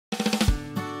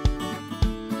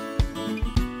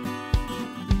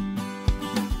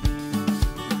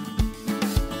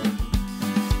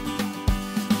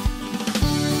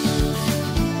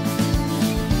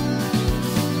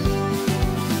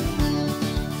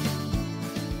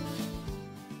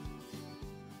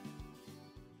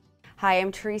Hi,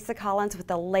 I'm Teresa Collins with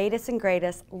the latest and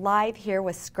greatest live here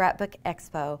with Scrapbook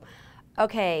Expo.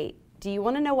 Okay, do you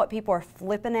want to know what people are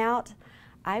flipping out?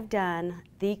 I've done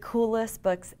the coolest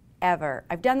books ever.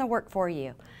 I've done the work for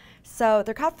you. So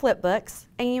they're called flip books,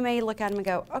 and you may look at them and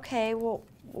go, okay, well,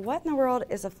 what in the world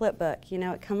is a flip book? You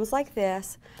know, it comes like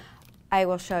this. I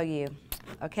will show you.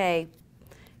 Okay,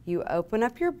 you open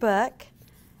up your book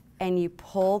and you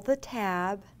pull the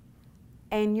tab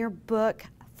and your book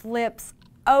flips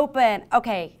open.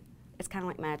 Okay, it's kind of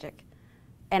like magic.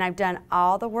 And I've done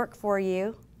all the work for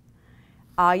you.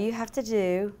 All you have to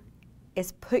do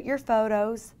is put your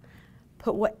photos,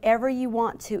 put whatever you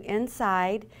want to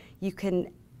inside. You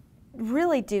can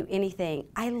really do anything.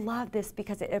 I love this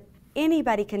because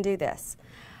anybody can do this.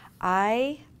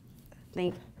 I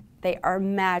think they are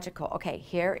magical. Okay,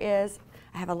 here is,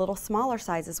 I have a little smaller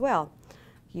size as well.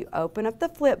 You open up the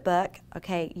flip book,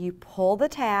 okay, you pull the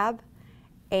tab,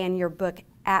 and your book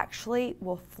actually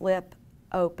will flip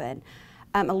open.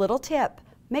 A little tip,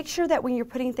 make sure that when you're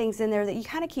putting things in there that you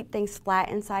kind of keep things flat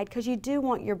inside, because you do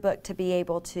want your book to be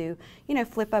able to, you know,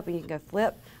 flip open. You can go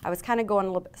flip. I was kind of going a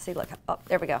little bit, see, look, oh,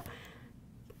 there we go.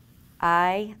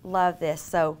 I love this.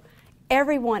 So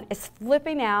everyone is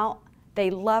flipping out. They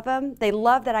love them. They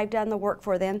love that I've done the work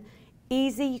for them.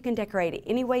 Easy, you can decorate it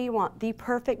any way you want. The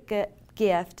perfect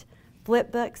gift.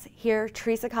 Flip books here,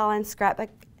 Teresa Collins, Scrapbook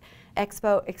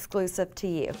Expo, exclusive to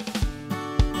you.